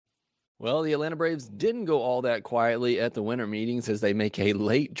Well, the Atlanta Braves didn't go all that quietly at the winter meetings as they make a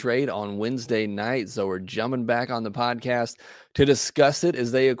late trade on Wednesday night. So we're jumping back on the podcast to discuss it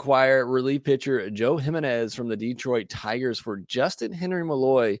as they acquire relief pitcher Joe Jimenez from the Detroit Tigers for Justin Henry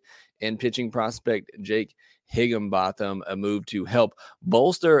Malloy and pitching prospect Jake Higginbotham, a move to help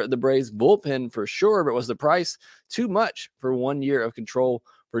bolster the Braves bullpen for sure. But was the price too much for 1 year of control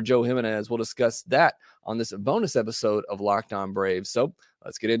for Joe Jimenez? We'll discuss that on this bonus episode of Locked On Braves. So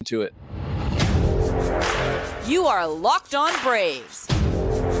let's get into it. You are Locked On Braves,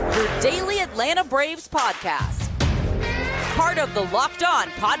 your daily Atlanta Braves podcast. Part of the Locked On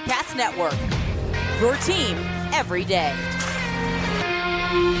Podcast Network, your team every day.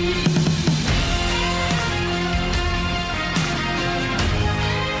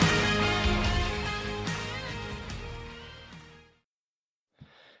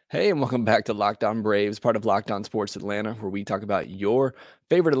 Hey, and welcome back to Locked On Braves, part of Locked On Sports Atlanta, where we talk about your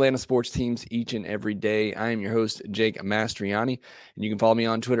favorite Atlanta sports teams each and every day. I am your host, Jake Mastriani, and you can follow me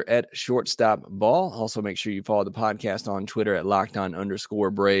on Twitter at ShortstopBall. Also, make sure you follow the podcast on Twitter at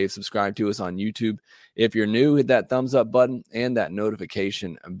LockedOn_Braves. Subscribe to us on YouTube. If you're new, hit that thumbs up button and that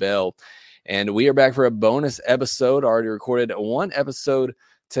notification bell. And we are back for a bonus episode. Already recorded one episode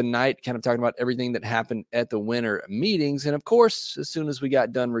tonight, kind of talking about everything that happened at the winter meetings. And of course, as soon as we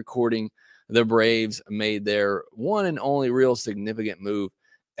got done recording, the Braves made their one and only real significant move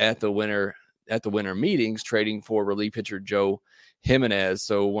at the winter meetings, trading for relief pitcher Joe Jimenez.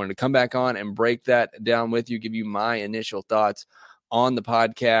 So wanted to come back on and break that down with you, give you my initial thoughts on the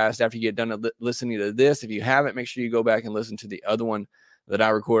podcast after you get done listening to this. If you haven't, make sure you go back and listen to the other one that I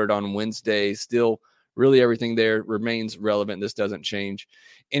recorded on Wednesday. Still, really everything there remains relevant. This doesn't change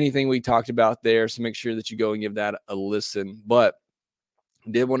anything we talked about there. So make sure that you go and give that a listen. But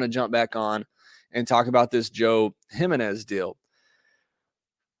did want to jump back on and talk about this Joe Jimenez deal.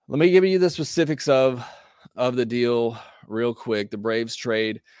 Let me give you the specifics of the deal real quick. The Braves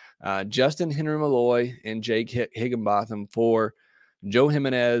trade Justin Henry Malloy and Jake Higginbotham for Joe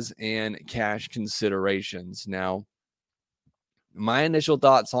Jimenez and cash considerations. Now, my initial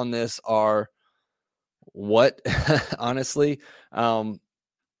thoughts on this are what, honestly,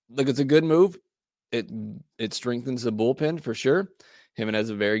 look, it's a good move. It strengthens the bullpen for sure. Jimenez,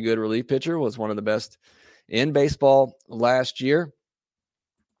 a very good relief pitcher, was one of the best in baseball last year.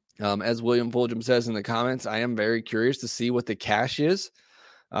 As William Fulgham says in the comments, I am very curious to see what the cash is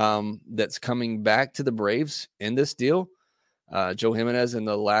that's coming back to the Braves in this deal. Joe Jimenez in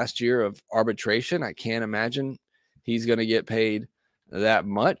the last year of arbitration, I can't imagine he's going to get paid that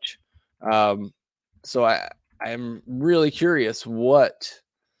much. So I'm really curious what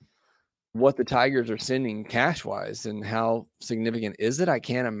the Tigers are sending cash-wise and how significant is it. I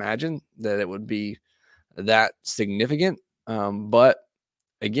can't imagine that it would be that significant. But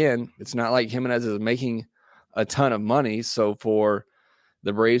again, it's not like Jimenez is making a ton of money. So for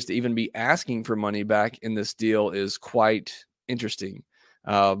the Braves to even be asking for money back in this deal is quite interesting.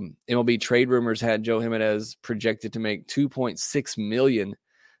 MLB Trade Rumors had Joe Jimenez projected to make $2.6 million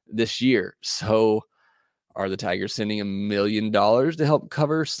this year. So are the Tigers sending $1 million to help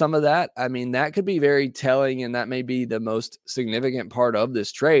cover some of that? I mean, that could be very telling, and that may be the most significant part of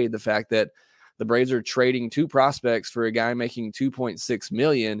this trade, the fact that the Braves are trading two prospects for a guy making $2.6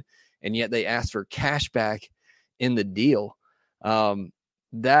 million, and yet they asked for cash back in the deal.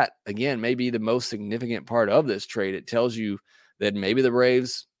 That, again, may be the most significant part of this trade. It tells you that maybe the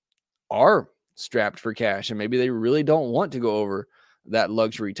Braves are strapped for cash, and maybe they really don't want to go over that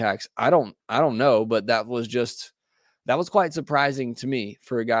luxury tax. I don't know, but that was quite surprising to me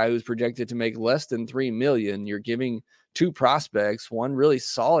for a guy who's projected to make less than $3 million. You're giving two prospects, one really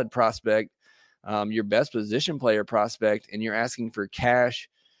solid prospect, your best position player prospect, and you're asking for cash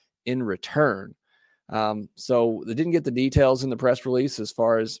in return. So they didn't get the details in the press release as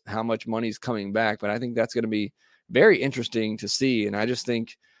far as how much money's coming back, but I think that's going to be very interesting to see. And I just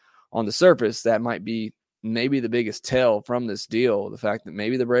think on the surface, that might be maybe the biggest tell from this deal, the fact that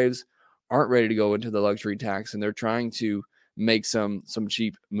maybe the Braves aren't ready to go into the luxury tax and they're trying to make some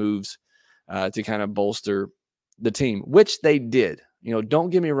cheap moves to kind of bolster the team, which they did. You know,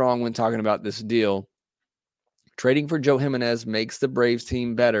 don't get me wrong when talking about this deal. Trading for Joe Jimenez makes the Braves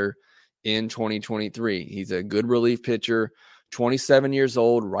team better in 2023. He's a good relief pitcher, 27 years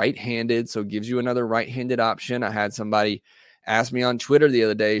old, right-handed, so gives you another right-handed option. I had somebody ask me on Twitter the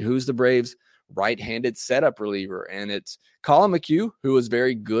other day, who's the Braves' right-handed setup reliever? And it's Colin McHugh, who was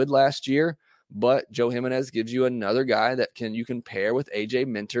very good last year, but Joe Jimenez gives you another guy that you can pair with AJ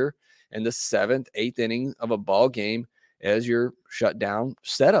Minter in the 7th, 8th inning of a ball game as your shutdown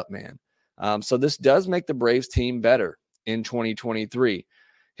setup man. So this does make the Braves team better in 2023.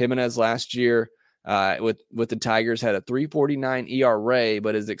 Jimenez last year with the Tigers had a 3.49 ERA,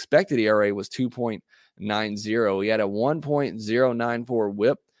 but his expected ERA was 2.90. He had a 1.094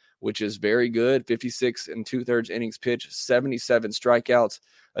 WHIP, which is very good. 56 2/3 innings pitched, 77 strikeouts,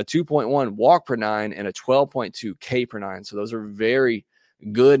 a 2.1 walk per nine, and a 12.2 K per nine. So those are very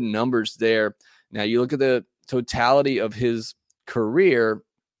good numbers there. Now you look at the totality of his career,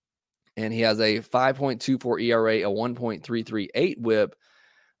 and he has a 5.24 ERA, a 1.338 WHIP,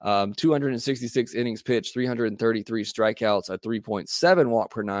 266 innings pitched, 333 strikeouts, a 3.7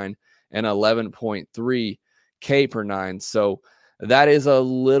 walk per nine, and 11.3 K per nine. So that is a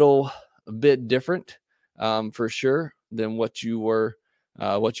little bit different for sure than what you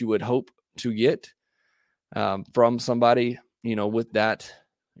would hope to get from somebody, with that,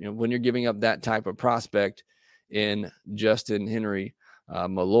 when you're giving up that type of prospect in Justin Henry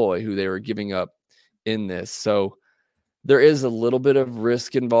Malloy, who they were giving up in this. So there is a little bit of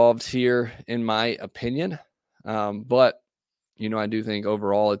risk involved here, in my opinion. But, I do think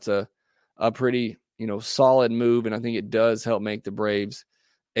overall it's a pretty, solid move. And I think it does help make the Braves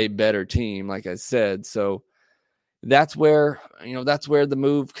a better team, like I said. So that's where the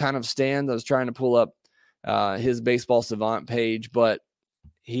move kind of stands. I was trying to pull up his Baseball Savant page, but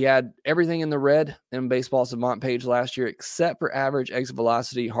he had everything in the red in Baseball Savant page last year, except for average exit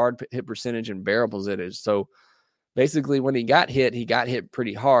velocity, hard hit percentage, and barrel percentage. So basically, when he got hit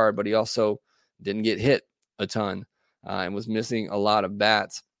pretty hard, but he also didn't get hit a ton and was missing a lot of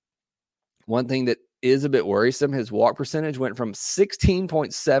bats. One thing that is a bit worrisome, his walk percentage went from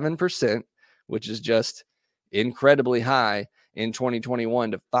 16.7%, which is just incredibly high in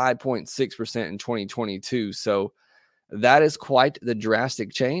 2021, to 5.6% in 2022. So that is quite the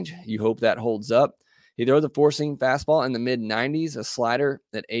drastic change. You hope that holds up. He throws a four-seam fastball in the mid-90s, a slider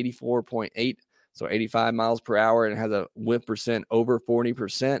at 84.8, so 85 miles per hour, and has a whip percent over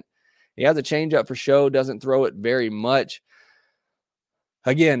 40%. He has a changeup for show, doesn't throw it very much.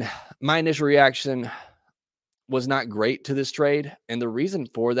 Again, my initial reaction was not great to this trade, and the reason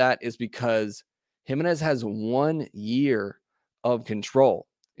for that is because Jimenez has 1 year of control,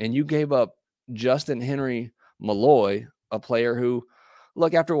 and you gave up Justin Henry Malloy, a player who,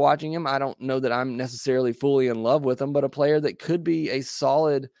 look, after watching him, I don't know that I'm necessarily fully in love with him, but a player that could be a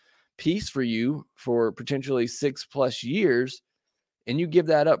solid piece for you for potentially 6+ years, and you give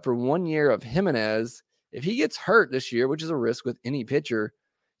that up for 1 year of Jimenez. If he gets hurt this year, which is a risk with any pitcher,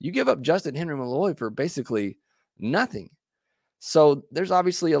 you give up Justin Henry Malloy for basically nothing. So there's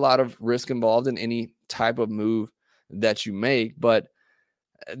obviously a lot of risk involved in any type of move that you make, but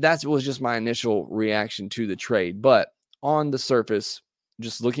that was just my initial reaction to the trade. But on the surface,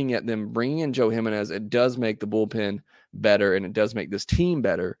 just looking at them bringing in Joe Jimenez, it does make the bullpen better, and it does make this team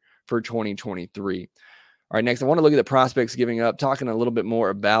better for 2023. All right, next, I want to look at the prospects giving up, talking a little bit more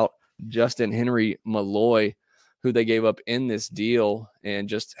about Justin Henry Malloy, who they gave up in this deal, and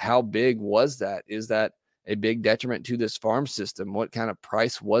just how big was that? Is that a big detriment to this farm system? What kind of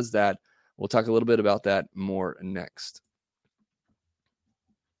price was that? We'll talk a little bit about that more next.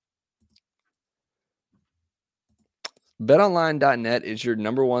 BetOnline.net is your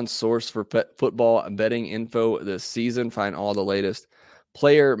number one source for football betting info this season. Find all the latest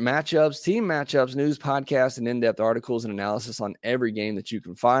player matchups, team matchups, news, podcasts, and in-depth articles and analysis on every game that you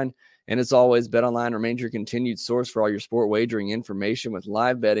can find. And as always, BetOnline remains your continued source for all your sport wagering information with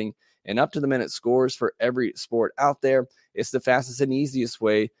live betting and up-to-the-minute scores for every sport out there. It's the fastest and easiest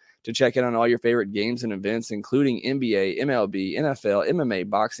way to check in on all your favorite games and events, including NBA, MLB, NFL, MMA,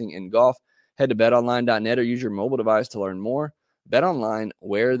 boxing, and golf. Head to betonline.net or use your mobile device to learn more. BetOnline,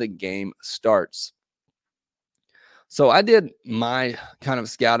 where the game starts. So I did my kind of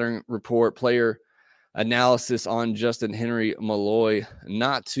scouting report, player analysis on Justin Henry Malloy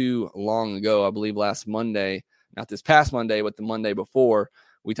not too long ago. I believe last Monday, not this past Monday, but the Monday before,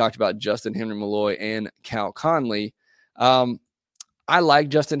 we talked about Justin Henry Malloy and Cal Conley. I like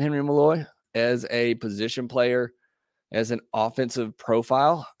Justin Henry Malloy as a position player, as an offensive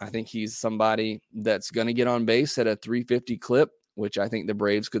profile. I think he's somebody that's going to get on base at a 350 clip, which I think the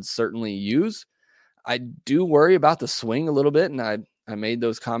Braves could certainly use. I do worry about the swing a little bit, and I made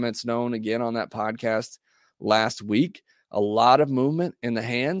those comments known again on that podcast last week. A lot of movement in the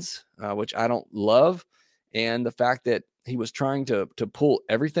hands, which I don't love, and the fact that he was trying to pull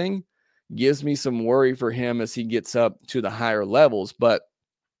everything gives me some worry for him as he gets up to the higher levels. But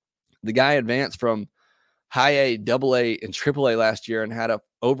the guy advanced from high A, double A, and triple A last year and had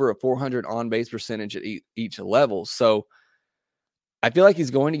over a 400 on-base percentage at each level. So I feel like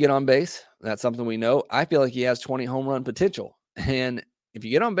he's going to get on base. That's something we know. I feel like he has 20 home run potential. And if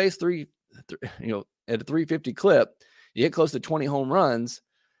you get on base at a 350 clip, you get close to 20 home runs.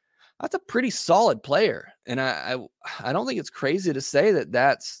 that's a pretty solid player. And I don't think it's crazy to say that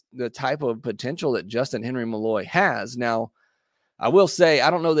that's the type of potential that Justin Henry Malloy has. Now, I will say, I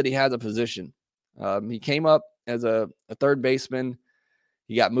don't know that he has a position. He came up as a third baseman.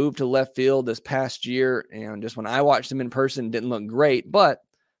 He got moved to left field this past year. And just when I watched him in person, didn't look great, but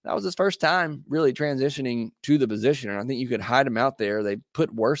that was his first time really transitioning to the position. And I think you could hide him out there. They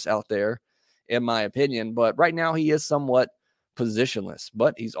put worse out there, in my opinion. But right now he is somewhat positionless,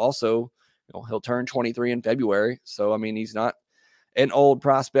 but he's also, he'll turn 23 in February. So, I mean, he's not an old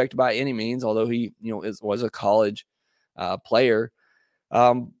prospect by any means, although he, was a college player.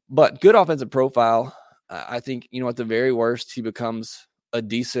 But good offensive profile. I think, at the very worst, he becomes a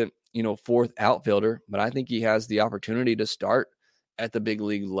decent, fourth outfielder, but I think he has the opportunity to start at the big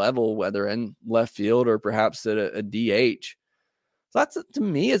league level, whether in left field or perhaps at a DH. So that's, to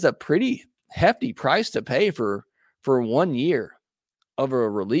me, is a pretty hefty price to pay for 1 year of a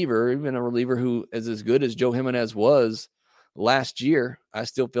reliever, even a reliever who is as good as Joe Jimenez was last year. I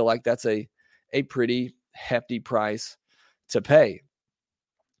still feel like that's a pretty hefty price to pay.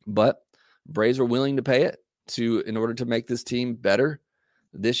 But Braves were willing to pay it in order to make this team better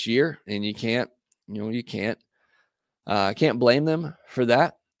this year. And you can't blame them for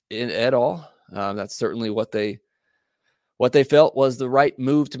that at all. That's certainly what they felt was the right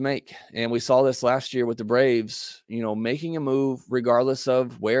move to make. And we saw this last year with the Braves, making a move regardless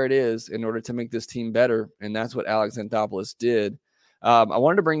of where it is in order to make this team better. And that's what Alex Anthopoulos did. I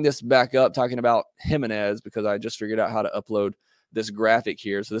wanted to bring this back up talking about Jimenez because I just figured out how to upload this graphic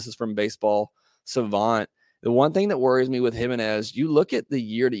here. So this is from Baseball Savant. The one thing that worries me with Jimenez, you look at the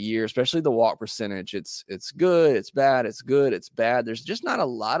year to year, especially the walk percentage. It's good, it's bad, it's good, it's bad. There's just not a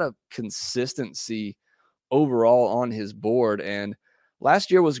lot of consistency overall on his board. And last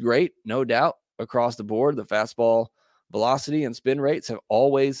year was great, no doubt, across the board. The fastball velocity and spin rates have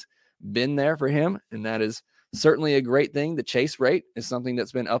always been there for him, and that is certainly a great thing. The chase rate is something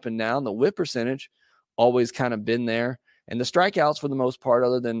that's been up and down. The whip percentage always kind of been there. And the strikeouts, for the most part,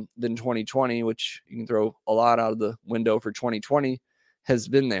 other than 2020, which you can throw a lot out of the window for 2020, has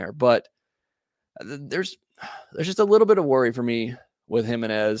been there. But there's just a little bit of worry for me with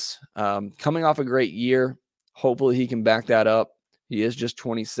Jimenez. Coming off a great year, hopefully he can back that up. He is just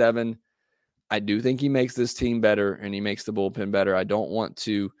 27. I do think he makes this team better and he makes the bullpen better. I don't want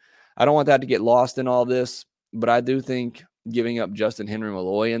that to get lost in all this, but I do think giving up Justin Henry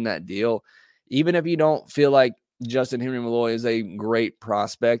Malloy in that deal, even if you don't feel like Justin Henry Malloy is a great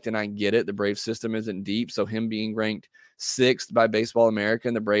prospect, and I get it, the Braves system isn't deep, so him being ranked 6th by Baseball America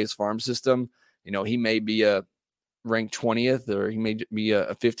in the Braves farm system, he may be a ranked 20th, or he may be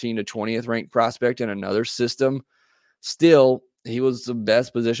a 15 to 20th ranked prospect in another system. Still, he was the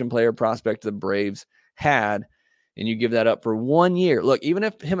best position player prospect the Braves had, and you give that up for 1 year. Look, even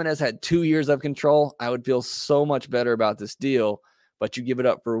if Jimenez had 2 years of control, I would feel so much better about this deal, but you give it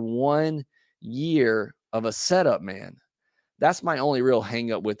up for 1 year of a setup, man. That's my only real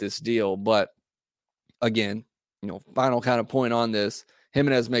hang up with this deal. But again, final kind of point on this,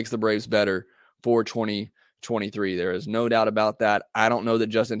 Jimenez makes the Braves better for 2023. There is no doubt about that. I don't know that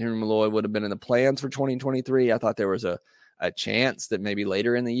Justin Henry Malloy would have been in the plans for 2023. I thought there was a chance that maybe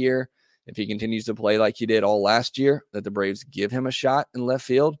later in the year, if he continues to play like he did all last year, that the Braves give him a shot in left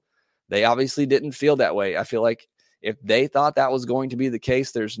field. They obviously didn't feel that way. I feel like if they thought that was going to be the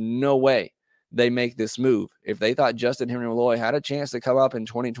case, there's no way they make this move. If they thought Justin Henry Malloy had a chance to come up in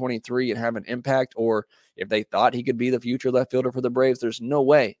 2023 and have an impact, or if they thought he could be the future left fielder for the Braves, there's no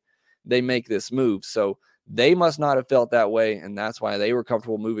way they make this move. So they must not have felt that way, and that's why they were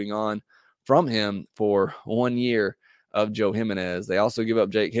comfortable moving on from him for 1 year of Joe Jimenez. They also give up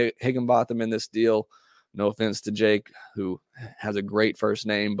Jake Higginbotham in this deal. No offense to Jake, who has a great first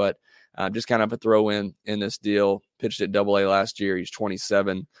name, but just kind of a throw in this deal. Pitched at AA last year. He's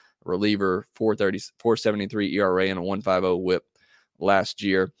 27. Reliever, 4.73 ERA and a 1.50 whip last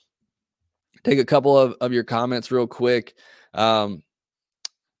year. Take a couple of your comments real quick. William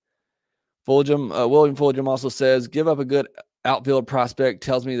Fulgham also says, give up a good outfield prospect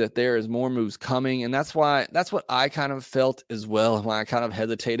tells me that there is more moves coming. And that's what I kind of felt as well. And why I kind of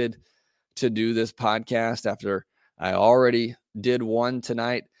hesitated to do this podcast after I already did one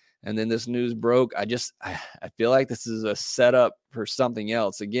tonight. And then this news broke. I feel like this is a setup for something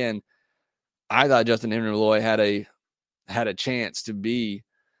else. Again, I thought Justin Henry Malloy had a chance to be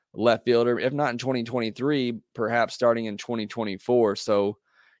left fielder, if not in 2023, perhaps starting in 2024. So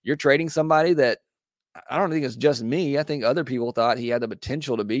you're trading somebody that I don't think it's just me. I think other people thought he had the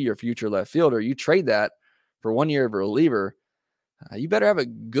potential to be your future left fielder. You trade that for 1 year of a reliever. You better have a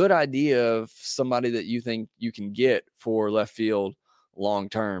good idea of somebody that you think you can get for left field long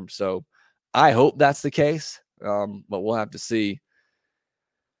term. So I hope that's the case, but we'll have to see.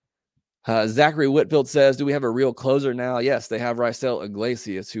 Zachary Whitfield says, do we have a real closer now? Yes, they have Raisel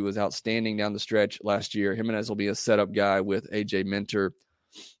Iglesias, who was outstanding down the stretch last year. Jimenez will be a setup guy with A.J. Minter.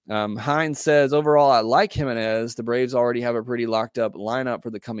 Hines says, overall, I like Jimenez. The Braves already have a pretty locked up lineup for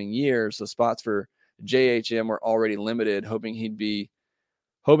the coming year, so spots for JHM were already limited, hoping he'd be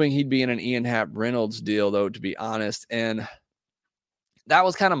in an Ian Happ Reynolds deal, though, to be honest. And that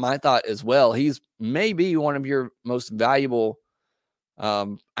was kind of my thought as well. He's maybe one of your most valuable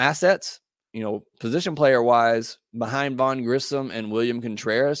assets, position player wise, behind Vaughn Grissom and William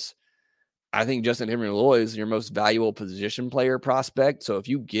Contreras. I think Justin Henry Malloy is your most valuable position player prospect. So if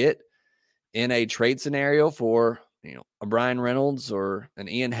you get in a trade scenario for, a Brian Reynolds or an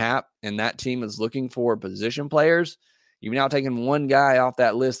Ian Happ, and that team is looking for position players, you've now taken one guy off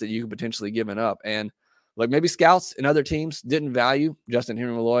that list that you could potentially given up. And maybe scouts and other teams didn't value Justin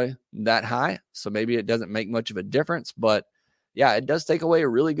Henry Malloy that high. So maybe it doesn't make much of a difference, but yeah, it does take away a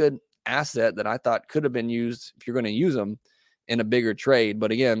really good asset that I thought could have been used if you're going to use them in a bigger trade.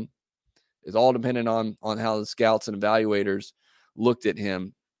 But again, it's all dependent on how the scouts and evaluators looked at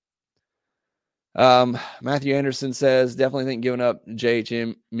him. Matthew Anderson says, definitely think giving up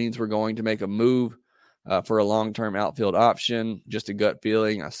JHM means we're going to make a move for a long-term outfield option. Just a gut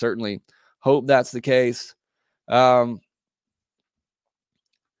feeling. I certainly hope that's the case.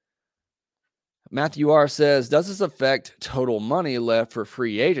 Matthew R. says, does this affect total money left for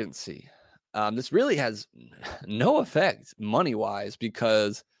free agency? This really has no effect money-wise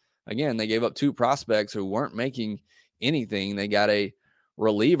because, again, they gave up 2 prospects who weren't making anything. They got a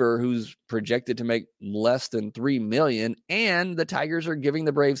reliever who's projected to make less than $3 million, and the Tigers are giving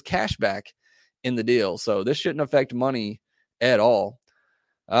the Braves cash back in the deal. So this shouldn't affect money at all.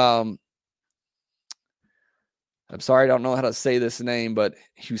 I'm sorry, I don't know how to say this name, but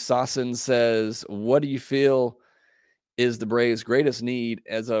Husasin says, what do you feel is the Braves' greatest need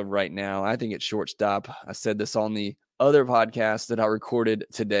as of right now? I think it's shortstop. I said this on the other podcast that I recorded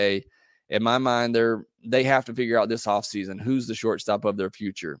today. In my mind, they have to figure out this offseason who's the shortstop of their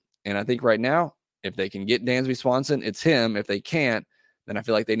future. And I think right now, if they can get Dansby Swanson, it's him. If they can't, then I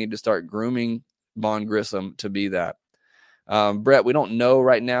feel like they need to start grooming Vaughn Grissom to be that. Brett, we don't know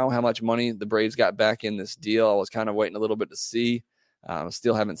right now how much money the Braves got back in this deal. I was kind of waiting a little bit to see.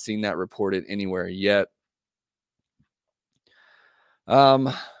 Still haven't seen that reported anywhere yet.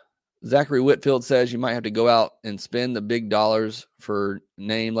 Zachary Whitfield says you might have to go out and spend the big dollars for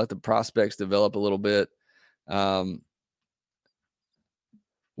name, let the prospects develop a little bit. William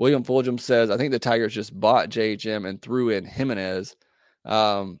Fulgham says, I think the Tigers just bought JHM and threw in Jimenez.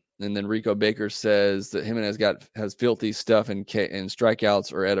 And then Rico Baker says that Jimenez has filthy stuff and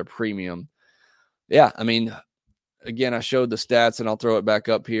strikeouts are at a premium. Yeah, I mean, again, I showed the stats and I'll throw it back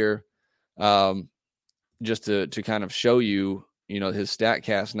up here just to kind of show you, his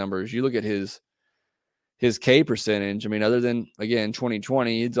StatCast numbers. You look at his K percentage. I mean, other than, again,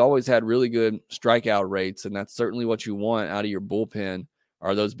 2020, he's always had really good strikeout rates, and that's certainly what you want out of your bullpen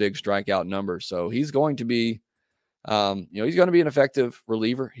are those big strikeout numbers. So he's going to be he's going to be an effective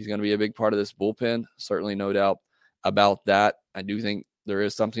reliever. He's going to be a big part of this bullpen. Certainly no doubt about that. I do think there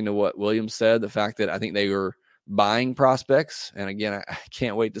is something to what Williams said, the fact that I think they were buying prospects. And again, I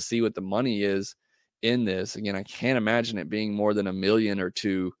can't wait to see what the money is in this. Again, I can't imagine it being more than $1 million or $2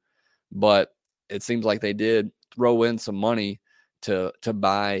 million, but it seems like they did throw in some money to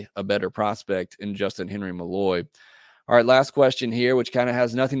buy a better prospect in Justin Henry Malloy. All right, last question here, which kind of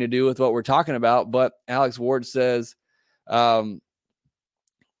has nothing to do with what we're talking about, but Alex Ward says,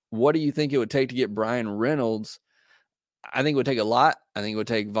 what do you think it would take to get Brian Reynolds? I think it would take a lot. I think it would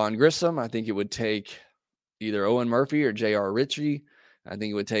take Vaughn Grissom. I think it would take either Owen Murphy or J.R. Ritchie. I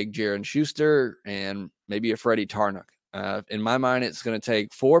think it would take Jaron Schuster and maybe a Freddie Tarnok. In my mind, it's going to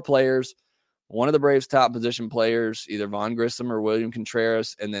take 4 players, one of the Braves' top position players, either Vaughn Grissom or William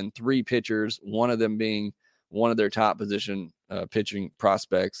Contreras, and then 3 pitchers, one of them being one of their top position pitching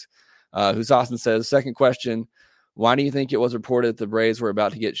prospects. Husasin says, second question, why do you think it was reported that the Braves were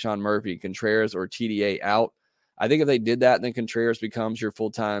about to get Sean Murphy, Contreras, or TDA out? I think if they did that, then Contreras becomes your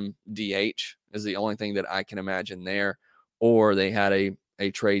full-time DH is the only thing that I can imagine there. Or they had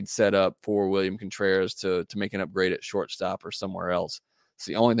a trade set up for William Contreras to make an upgrade at shortstop or somewhere else. It's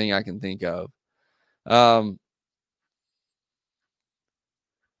the only thing I can think of. All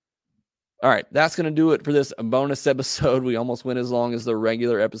right, that's going to do it for this bonus episode. We almost went as long as the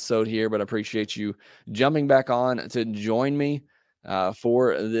regular episode here, but I appreciate you jumping back on to join me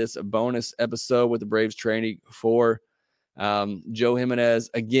for this bonus episode with the Braves training for Joe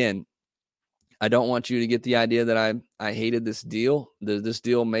Jimenez. Again, I don't want you to get the idea that I hated this deal. This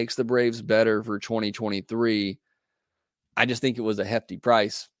deal makes the Braves better for 2023. I just think it was a hefty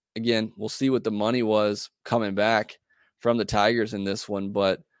price. Again, we'll see what the money was coming back from the Tigers in this one.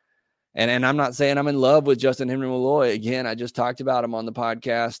 But and I'm not saying I'm in love with Justin Henry Malloy. Again, I just talked about him on the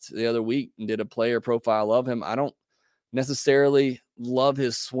podcast the other week and did a player profile of him. I don't necessarily love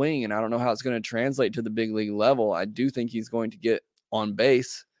his swing, and I don't know how it's going to translate to the big league level. I do think he's going to get on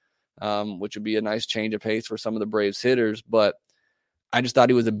base, which would be a nice change of pace for some of the Braves hitters. But I just thought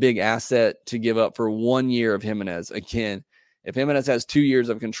he was a big asset to give up for 1 year of Jimenez. Again, if Jimenez has 2 years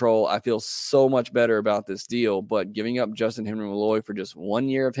of control, I feel so much better about this deal. But giving up Justin Henry Malloy for just 1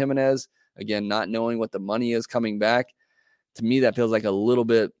 year of Jimenez, again, not knowing what the money is coming back, to me, that feels like a little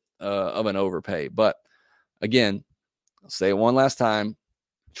bit of an overpay. But again, I'll say it one last time.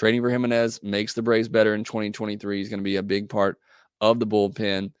 Trading for Jimenez makes the Braves better in 2023. He's going to be a big part of the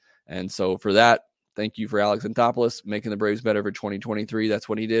bullpen. And so for that, thank you for Alex Anthopoulos making the Braves better for 2023. That's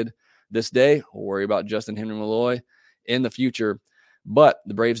what he did this day. We'll worry about Justin Henry Malloy in the future. But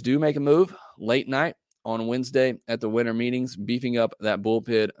the Braves do make a move late night on Wednesday at the winter meetings, beefing up that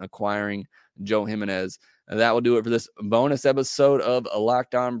bullpen, acquiring Joe Jimenez. And that will do it for this bonus episode of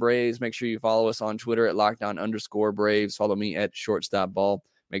Locked On Braves. Make sure you follow us on Twitter at LockedOn_Braves. Follow me at ShortstopBall.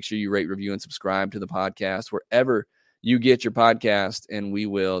 Make sure you rate, review, and subscribe to the podcast wherever you get your podcast, and we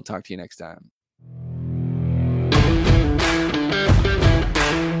will talk to you next time.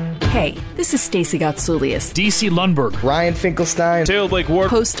 Hey, this is Stacey Gotsoulias, DC Lundberg, Ryan Finkelstein, Taylor Blake Ward,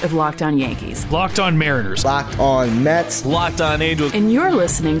 host of Locked On Yankees, Locked On Mariners, Locked On Mets, Locked On Angels, and you're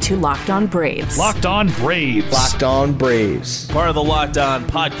listening to Locked On Braves. Locked On Braves, Locked On Braves, part of the Locked On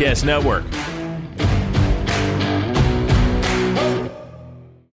Podcast Network.